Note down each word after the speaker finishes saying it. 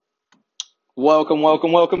Welcome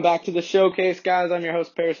back to the showcase, guys. I'm your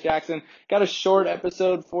host, Paris Jackson. Got a short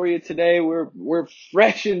episode for you today. We're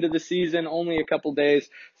fresh into the season, only a couple days,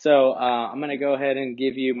 so I'm gonna go ahead and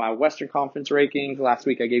give you my Western Conference rankings. Last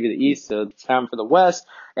week I gave you the East, so it's time for the West,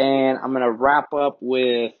 and I'm gonna wrap up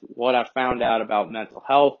with what I found out about mental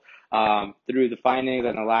health. Through the findings,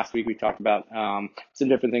 and last week we talked about some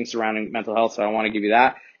different things surrounding mental health, so I want to give you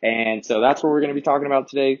that. And so that's what we're going to be talking about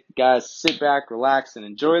today. Guys, sit back, relax, and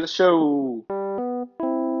enjoy the show.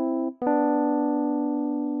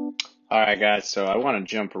 All right, guys, so I want to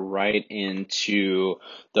jump right into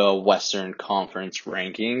the Western Conference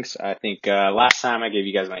rankings. I think last time I gave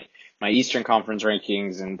you guys my Eastern Conference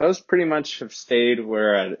rankings, and those pretty much have stayed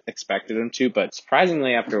where I expected them to. But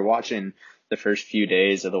surprisingly, after watching the first few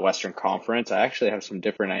days of the Western Conference, I actually have some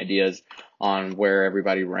different ideas on where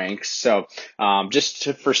everybody ranks. So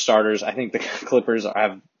for starters, I think the Clippers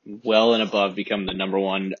have well and above become the number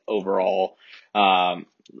one overall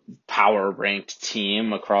power ranked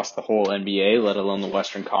team across the whole NBA, let alone the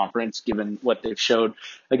Western Conference, given what they've showed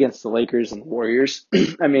against the Lakers and the Warriors.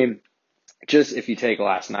 I mean, just if you take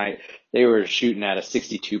last night, they were shooting at a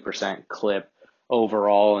 62% clip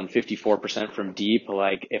overall and 54% from deep.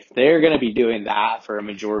 Like, if they're going to be doing that for a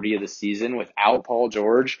majority of the season without Paul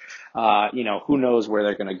George, who knows where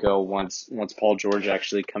they're going to go once Paul George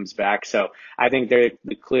actually comes back. So I think they're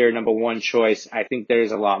the clear number one choice. I think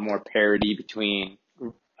there's a lot more parity between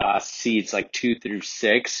seeds like 2 through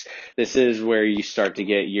 6. This is where you start to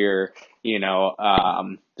get your,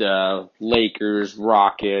 the Lakers,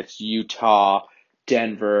 Rockets, Utah,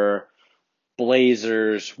 Denver,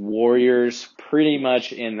 Blazers, Warriors, pretty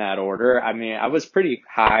much in that order. I mean, I was pretty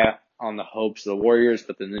high on the hopes of the Warriors,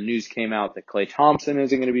 but then the news came out that Klay Thompson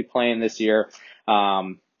isn't going to be playing this year,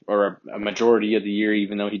 or a majority of the year,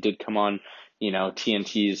 even though he did come on,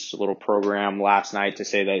 TNT's little program last night to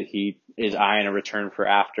say that he is eyeing a return for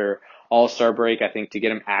after All-Star break. I think to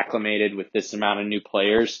get him acclimated with this amount of new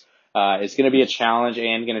players is going to be a challenge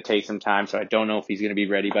and going to take some time. So I don't know if he's going to be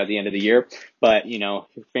ready by the end of the year, but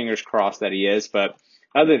fingers crossed that he is. But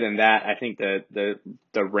other than that, I think the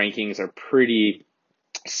rankings are pretty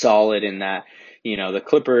solid in that, the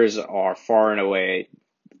Clippers are far and away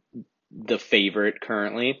the favorite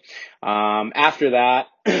currently. After that,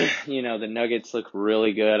 the Nuggets look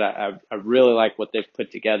really good. I really like what they've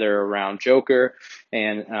put together around Joker.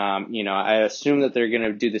 And, I assume that they're going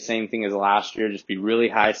to do the same thing as last year, just be really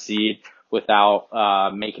high seed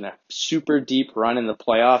without making a super deep run in the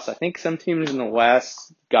playoffs. I think some teams in the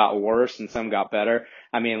West got worse and some got better.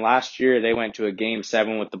 I mean, last year they went to a game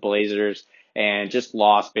 7 with the Blazers and just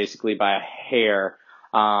lost basically by a hair.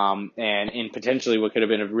 And in potentially what could have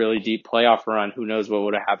been a really deep playoff run. Who knows what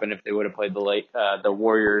would have happened if they would have played the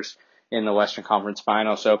Warriors in the Western Conference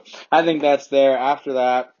Final. So I think that's there. After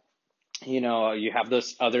that, you have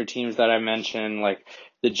those other teams that I mentioned, like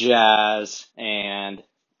the Jazz and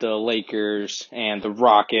the Lakers and the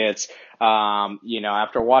Rockets.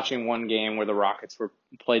 After watching one game where the Rockets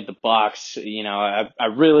played the Bucks, I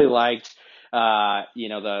really liked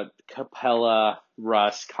the Capella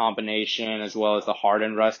Russ combination as well as the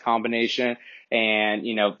Harden Russ combination. And,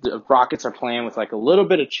 the Rockets are playing with like a little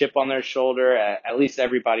bit of chip on their shoulder, at least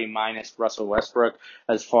everybody minus Russell Westbrook,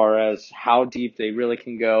 as far as how deep they really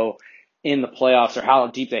can go in the playoffs or how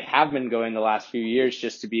deep they have been going the last few years,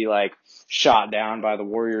 just to be like shot down by the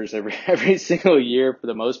Warriors every single year for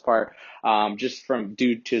the most part, just from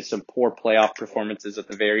due to some poor playoff performances at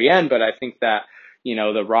the very end. But I think that,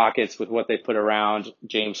 the Rockets with what they put around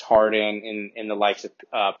James Harden in the likes of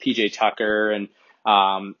PJ Tucker and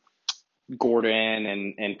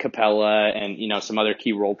Gordon and Capella and, some other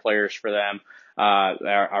key role players for them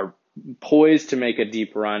are poised to make a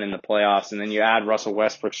deep run in the playoffs. And then you add Russell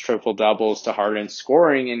Westbrook's triple doubles to Harden's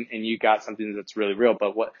scoring and you got something that's really real.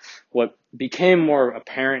 But what became more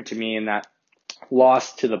apparent to me in that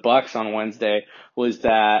loss to the Bucks on Wednesday was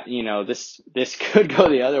that, this could go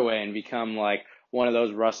the other way and become like one of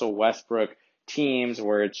those Russell Westbrook teams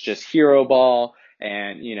where it's just hero ball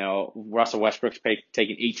and, Russell Westbrook's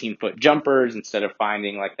taking 18-foot jumpers instead of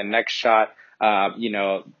finding like the next shot.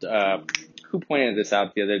 Who pointed this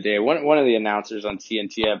out the other day? One of the announcers on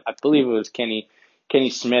TNT, I believe it was Kenny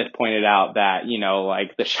Smith, pointed out that,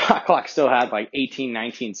 like the shot clock still had like 18,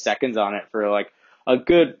 19 seconds on it for like a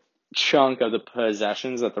good chunk of the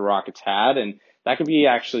possessions that the Rockets had. And that could be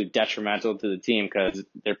actually detrimental to the team because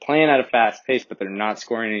they're playing at a fast pace, but they're not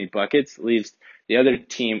scoring any buckets. It leaves the other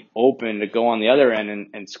team open to go on the other end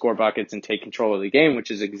and score buckets and take control of the game, which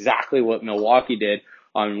is exactly what Milwaukee did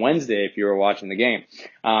on Wednesday if you were watching the game.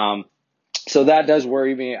 So that does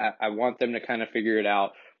worry me. I want them to kind of figure it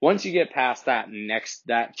out once you get past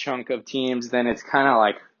that chunk of teams, then it's kind of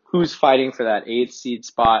like who's fighting for that 8th seed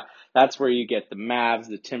spot. That's where you get the Mavs,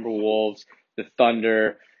 the Timberwolves, the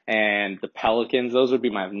Thunder, and the Pelicans. Those would be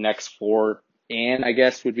my next 4, and I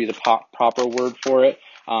guess would be the proper word for it.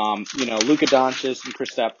 Luka Doncic and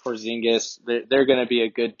Kristaps Porzingis, they're going to be a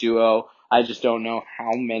good duo. I just don't know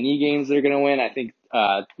how many games they're going to win. I think,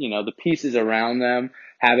 the pieces around them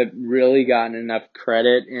haven't really gotten enough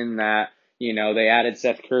credit in that, they added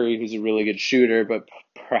Seth Curry, who's a really good shooter, but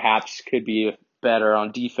perhaps could be better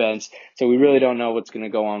on defense. So we really don't know what's going to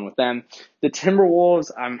go on with them. The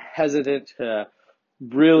Timberwolves, I'm hesitant to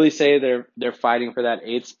really say they're fighting for that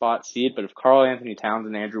 8th spot seed, but if Karl-Anthony Towns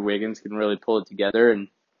and Andrew Wiggins can really pull it together and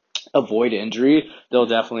avoid injury, they'll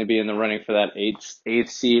definitely be in the running for that eighth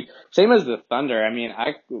seed. Same as the Thunder. I mean,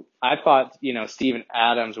 I thought, Steven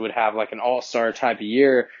Adams would have like an all-star type of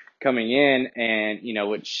year coming in, and,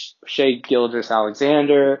 with Shea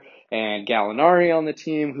Gilgeous-Alexander and Gallinari on the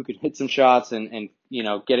team who could hit some shots and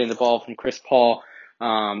getting the ball from Chris Paul.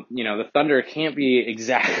 The Thunder can't be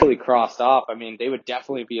exactly crossed off. I mean, they would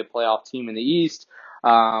definitely be a playoff team in the East.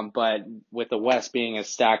 But with the West being as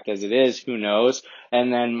stacked as it is, who knows?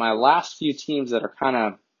 And then my last few teams that are kind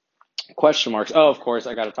of question marks. Oh, of course,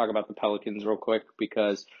 I got to talk about the Pelicans real quick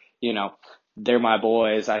because, they're my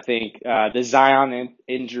boys. I think the Zion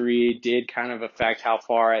injury did kind of affect how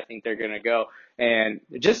far I think they're going to go. And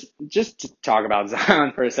just to talk about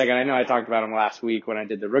Zion for a second, I know I talked about him last week when I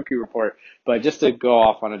did the rookie report, but just to go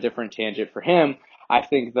off on a different tangent for him, I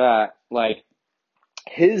think that,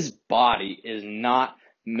 his body is not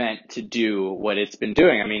meant to do what it's been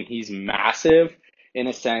doing. I mean, he's massive in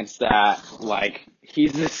a sense that,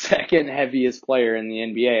 he's the second heaviest player in the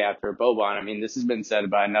NBA after Boban. I mean, this has been said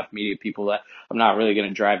by enough media people that I'm not really going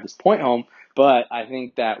to drive this point home, but I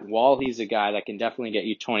think that while he's a guy that can definitely get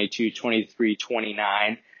you 22, 23,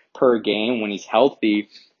 29 per game when he's healthy,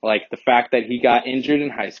 the fact that he got injured in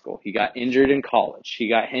high school, he got injured in college, he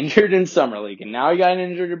got injured in summer league, and now he got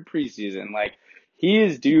injured in preseason, he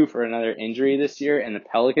is due for another injury this year, and the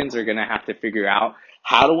Pelicans are going to have to figure out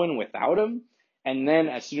how to win without him. And then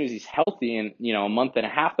as soon as he's healthy in, a month and a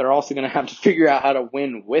half, they're also going to have to figure out how to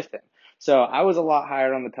win with him. So I was a lot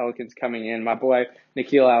higher on the Pelicans coming in. My boy,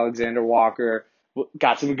 Nickeil Alexander-Walker,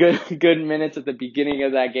 got some good minutes at the beginning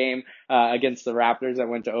of that game against the Raptors that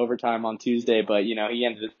went to overtime on Tuesday. But,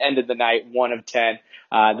 he ended the night 1 of 10.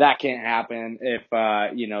 That can't happen if,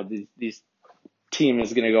 these team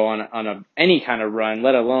is going to go on any kind of run,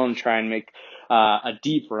 let alone try and make a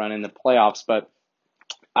deep run in the playoffs. But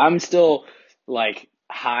I'm still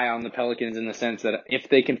high on the Pelicans in the sense that if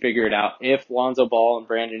they can figure it out, if Lonzo Ball and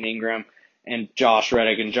Brandon Ingram and Josh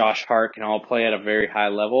Reddick and Josh Hart can all play at a very high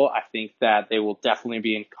level, I think that they will definitely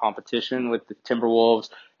be in competition with the Timberwolves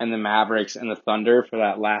and the Mavericks and the Thunder for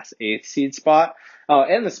that last 8th seed spot. Oh,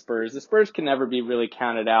 and the Spurs. The Spurs can never be really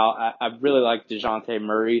counted out. I really like DeJounte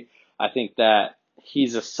Murray. I think that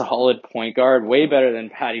he's a solid point guard, way better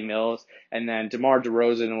than Patty Mills. And then DeMar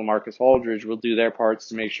DeRozan and LaMarcus Aldridge will do their parts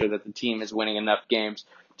to make sure that the team is winning enough games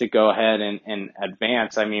to go ahead and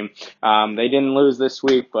advance. I mean, they didn't lose this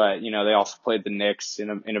week, but, they also played the Knicks in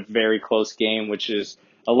a very close game, which is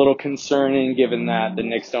a little concerning given that the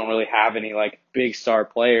Knicks don't really have any, big star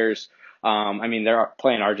players. I mean, they're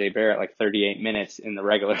playing RJ Barrett 38 minutes in the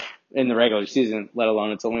regular season, let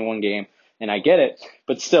alone it's only one game. And I get it,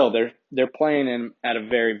 but still, they're playing at a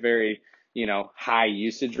very, very, high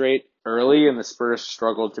usage rate early, and the Spurs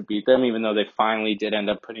struggled to beat them, even though they finally did end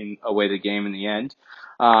up putting away the game in the end.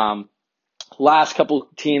 Last couple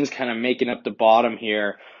teams kind of making up the bottom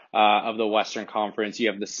here of the Western Conference. You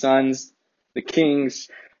have the Suns, the Kings,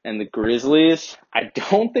 and the Grizzlies. I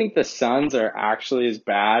don't think the Suns are actually as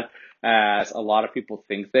bad as a lot of people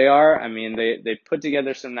think they are. I mean, they put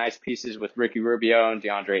together some nice pieces with Ricky Rubio and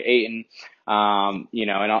DeAndre Ayton. And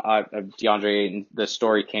DeAndre Ayton, the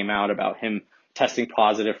story came out about him testing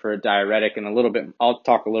positive for a diuretic, and I'll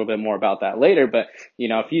talk a little bit more about that later. But,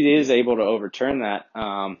 if he is able to overturn that,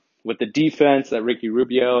 with the defense that Ricky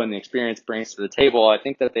Rubio and the experience brings to the table, I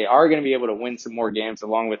think that they are going to be able to win some more games,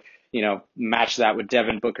 along with, match that with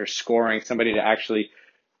Devin Booker scoring, somebody to actually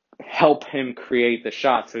help him create the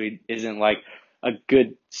shot so he isn't a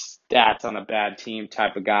good stats on a bad team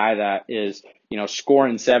type of guy that is,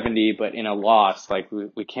 scoring 70 but in a loss.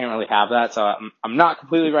 We can't really have that. So I'm not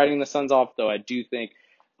completely writing the Suns off, though I do think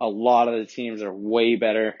a lot of the teams are way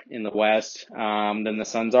better in the West than the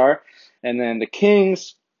Suns are. And then the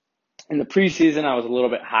Kings, in the preseason, I was a little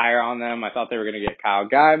bit higher on them. I thought they were going to get Kyle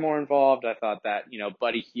Guy more involved. I thought that,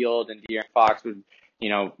 Buddy Hield and De'Aaron Fox would,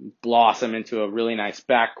 blossom into a really nice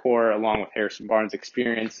backcourt along with Harrison Barnes'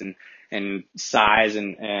 experience and and size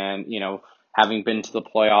and having been to the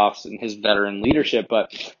playoffs and his veteran leadership.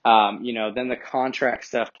 But, then the contract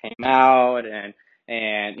stuff came out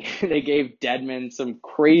and they gave Dedmon some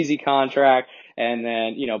crazy contract. And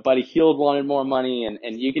then, Buddy Hield wanted more money,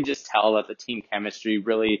 and you can just tell that the team chemistry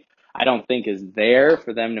really, I don't think, is there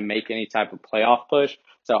for them to make any type of playoff push.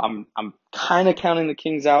 So I'm kind of counting the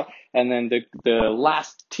Kings out. And then the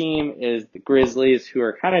last team is the Grizzlies, who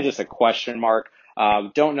are kind of just a question mark.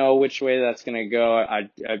 Don't know which way that's going to go. I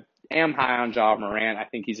am high on Ja Morant. I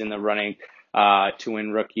think he's in the running to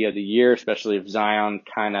win Rookie of the Year, especially if Zion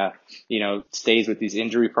kind of, stays with these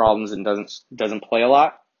injury problems and doesn't play a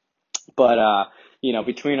lot. But,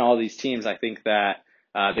 between all these teams, I think that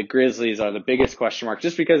the Grizzlies are the biggest question mark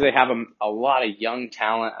just because they have a lot of young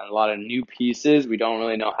talent and a lot of new pieces. We don't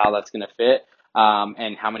really know how that's going to fit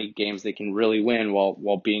and how many games they can really win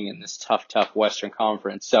while being in this tough Western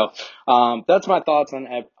Conference. So that's my thoughts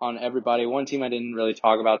on everybody. One team I didn't really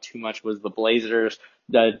talk about too much was the Blazers.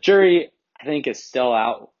 The jury, I think, is still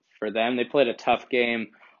out for them. They played a tough game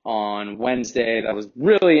on Wednesday that was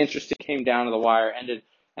really interesting. Came down to the wire,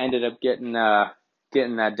 ended up getting that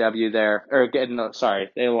W there, or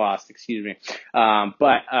they lost, excuse me.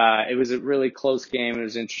 But it was a really close game. It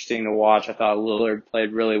was interesting to watch. I thought Lillard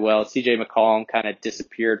played really well. CJ McCollum kind of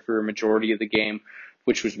disappeared for a majority of the game,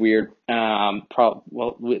 which was weird.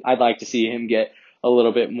 I'd like to see him get a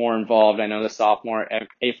little bit more involved. I know the sophomore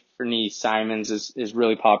Anthony Simons is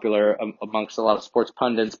really popular amongst a lot of sports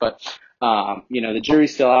pundits, but the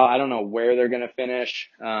jury's still out. I don't know where they're going to finish.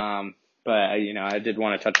 But, I did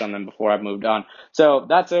want to touch on them before I moved on. So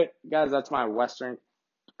that's it, guys. That's my Western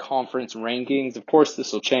Conference rankings. Of course,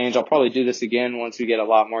 this will change. I'll probably do this again once we get a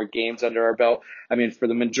lot more games under our belt. I mean, for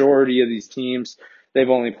the majority of these teams,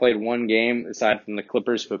 they've only played one game, aside from the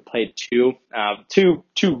Clippers, who have played two.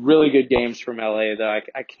 Two really good games from LA, though.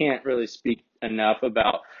 I can't really speak enough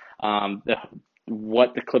about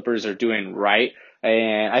what the Clippers are doing right.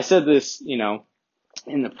 And I said this,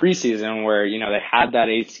 in the preseason where, they had that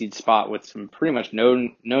 8th seed spot with some pretty much no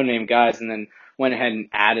name guys, and then went ahead and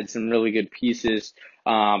added some really good pieces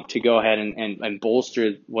to go ahead and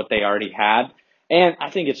bolster what they already had. And I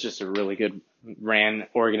think it's just a really good ran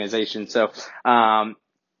organization. So,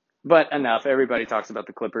 but enough. Everybody talks about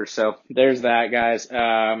the Clippers. So there's that, guys.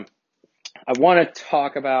 I want to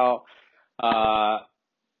talk about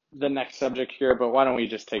the next subject here, but why don't we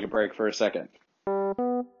just take a break for a second?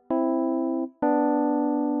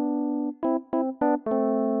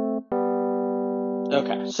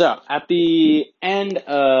 Okay, so at the end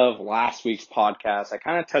of last week's podcast, I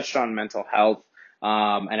kind of touched on mental health,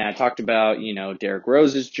 and I talked about, Derrick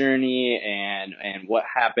Rose's journey and what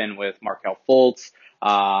happened with Markelle Fultz,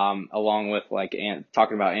 along with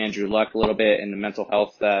talking about Andrew Luck a little bit and the mental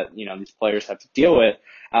health that, these players have to deal with.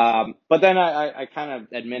 But then I kind of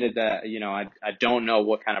admitted that, I don't know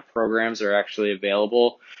what kind of programs are actually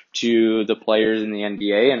available to the players in the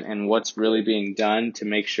NBA and what's really being done to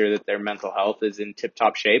make sure that their mental health is in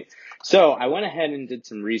tip-top shape. So I went ahead and did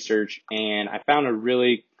some research, and I found a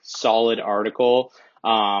really solid article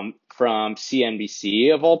from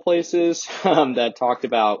CNBC, of all places, that talked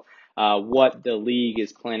about what the league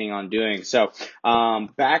is planning on doing. So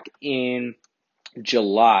back in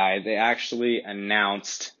July, they actually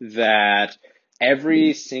announced that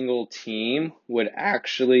every single team would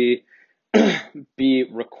actually be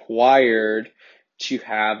required to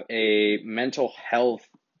have a mental health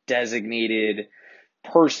designated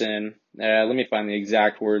person. Let me find the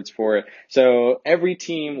exact words for it. So every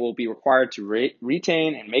team will be required to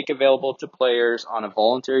retain and make available to players on a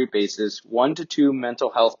voluntary basis 1 to 2 mental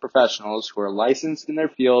health professionals who are licensed in their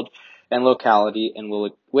field and locality and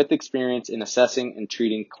with experience in assessing and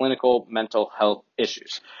treating clinical mental health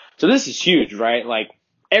issues. So this is huge, right?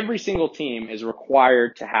 Every single team is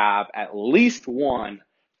required to have at least one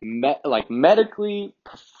medically,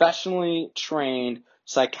 professionally trained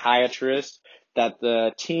psychiatrist that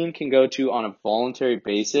the team can go to on a voluntary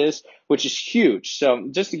basis, which is huge. So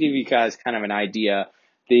just to give you guys kind of an idea,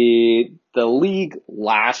 the league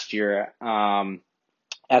last year,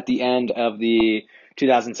 at the end of the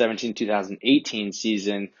 2017-2018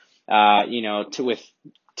 season, with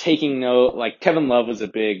taking note, Kevin Love was a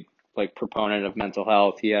big proponent of mental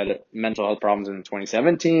health. He had mental health problems in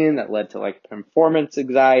 2017 that led to performance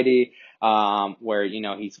anxiety, where,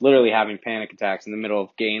 he's literally having panic attacks in the middle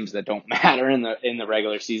of games that don't matter in the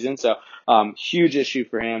regular season. So, huge issue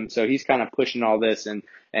for him. So he's kind of pushing all this, and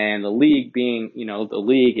the league being, the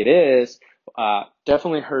league it is,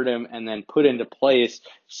 definitely hurt him, and then put into place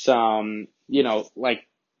some,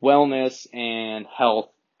 wellness and health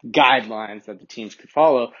guidelines that the teams could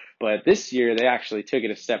follow. But this year, they actually took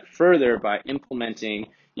it a step further by implementing,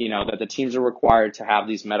 that the teams are required to have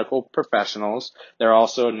these medical professionals. They're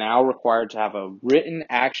also now required to have a written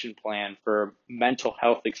action plan for mental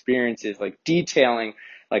health experiences, like detailing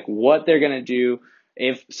like what they're going to do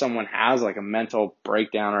if someone has like a mental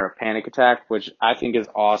breakdown or a panic attack, which I think is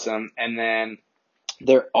awesome. And then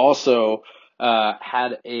they're also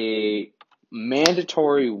had a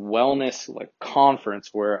mandatory wellness like conference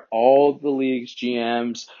where all the league's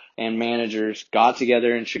GMs and managers got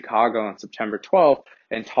together in Chicago on September 12th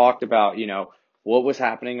and talked about, what was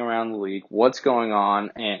happening around the league, what's going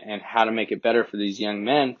on, and how to make it better for these young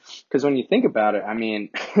men. Because when you think about it, I mean,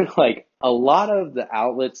 like a lot of the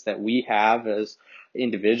outlets that we have as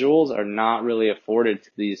individuals are not really afforded to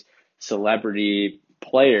these celebrity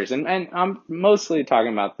players. And I'm mostly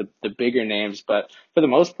talking about the bigger names, but for the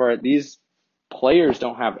most part, these players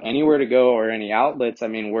don't have anywhere to go or any outlets. I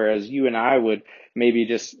mean, whereas you and I would maybe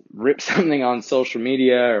just rip something on social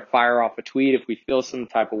media or fire off a tweet if we feel some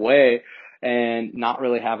type of way and not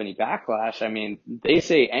really have any backlash. I mean, they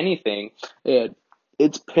say anything,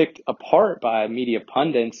 it's picked apart by media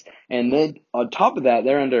pundits. And then on top of that,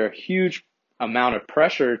 they're under a huge amount of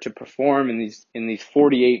pressure to perform in these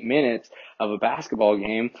 48 minutes of a basketball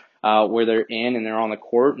game, where they're in and they're on the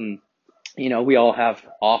court. And we all have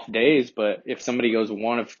off days, but if somebody goes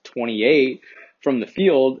 1 of 28 from the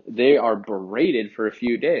field, they are berated for a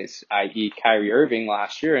few days, i.e. Kyrie Irving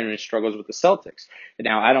last year and his struggles with the Celtics.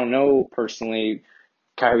 Now, I don't know personally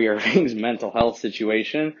Kyrie Irving's mental health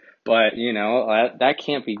situation, but that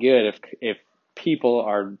can't be good if people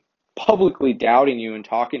are publicly doubting you and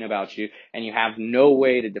talking about you, and you have no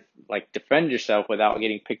way to defend yourself without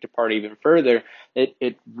getting picked apart even further.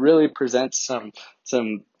 It really presents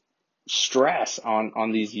some stress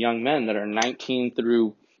on these young men that are 19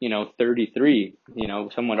 through 33.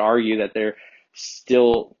 Some would argue that they're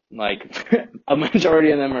still like a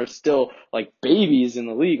majority of them are still like babies in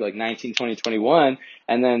the league, like 19, 20, 21,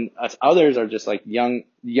 and then us others are just like young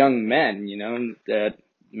men, that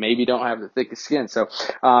maybe don't have the thickest skin. So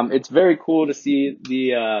it's very cool to see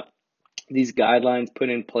these guidelines put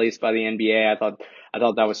in place by the NBA. I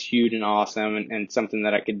thought that was huge and awesome, and something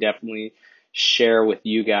that I could definitely share with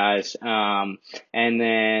you guys. And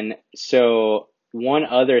then, so one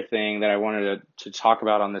other thing that I wanted to talk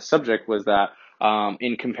about on this subject was that,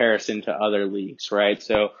 in comparison to other leagues, right?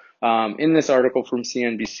 So, in this article from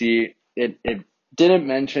CNBC, it didn't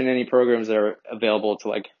mention any programs that are available to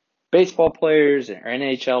like baseball players or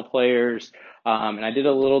NHL players. And I did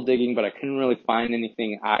a little digging, but I couldn't really find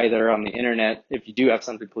anything either on the internet. If you do have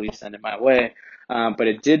something, please send it my way. But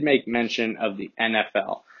it did make mention of the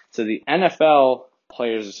NFL. So the NFL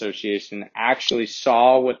Players Association actually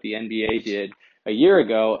saw what the NBA did a year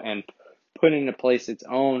ago and put into place its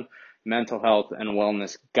own mental health and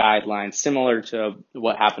wellness guidelines, similar to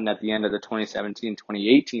what happened at the end of the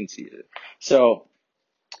 2017-2018 season. So,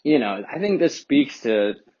 I think this speaks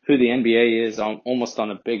to who the NBA is almost on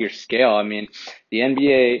a bigger scale. I mean, the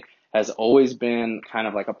NBA has always been kind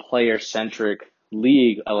of like a player-centric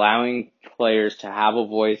league, allowing players to have a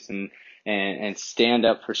voice and stand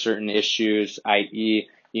up for certain issues, i.e.,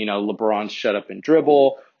 LeBron's shut up and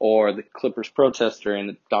dribble, or the Clippers protest during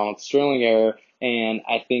the Donald Sterling era. And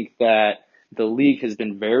I think that the league has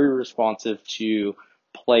been very responsive to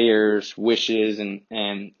players' wishes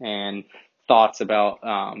and thoughts about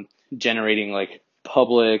generating like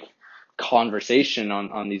public conversation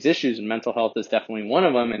on these issues, and mental health is definitely one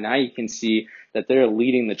of them. And now you can see that they're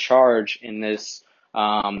leading the charge in this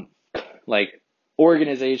like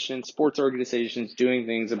sports organizations doing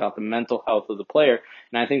things about the mental health of the player.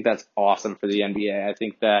 And I think that's awesome for the NBA. I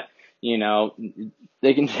think that,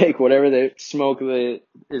 they can take whatever the smoke that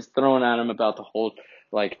is thrown at them about the whole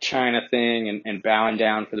like China thing and bowing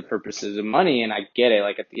down for the purposes of money. And I get it.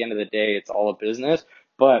 Like at the end of the day, it's all a business.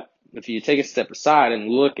 But if you take a step aside and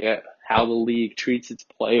look at how the league treats its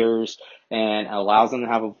players and allows them to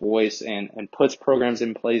have a voice and puts programs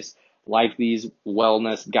in place like these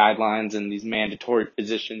wellness guidelines and these mandatory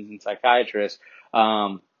physicians and psychiatrists,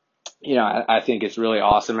 I think it's really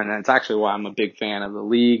awesome. And it's actually why I'm a big fan of the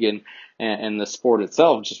league and the sport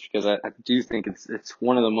itself, just because I do think it's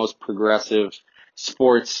one of the most progressive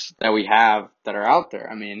sports that we have that are out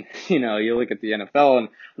there. I mean, you look at the NFL, and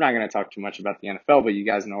I'm not going to talk too much about the NFL, but you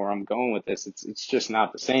guys know where I'm going with this. It's just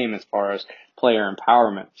not the same as far as player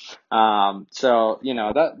empowerment. So,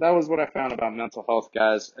 that was what I found about mental health,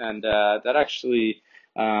 guys. And, that actually,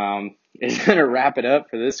 is going to wrap it up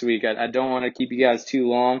for this week. I don't want to keep you guys too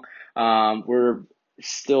long. We're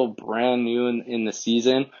still brand new in the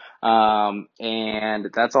season. And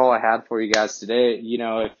that's all I had for you guys today.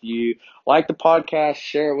 If you like the podcast,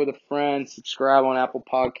 share it with a friend, subscribe on Apple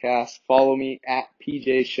Podcasts, follow me at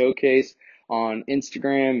PJ Showcase on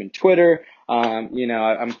Instagram and Twitter.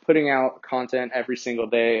 I'm putting out content every single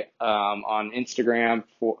day on Instagram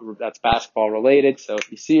that's basketball related. So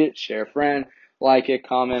if you see it, share a friend, like it,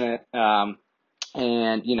 comment it. I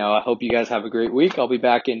hope you guys have a great week. I'll be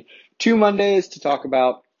back in 2 Mondays to talk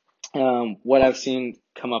about what I've seen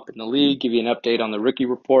come up in the league, give you an update on the rookie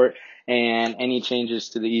report, and any changes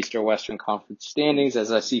to the East or Western Conference standings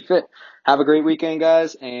as I see fit. Have a great weekend,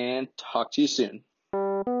 guys, and talk to you soon.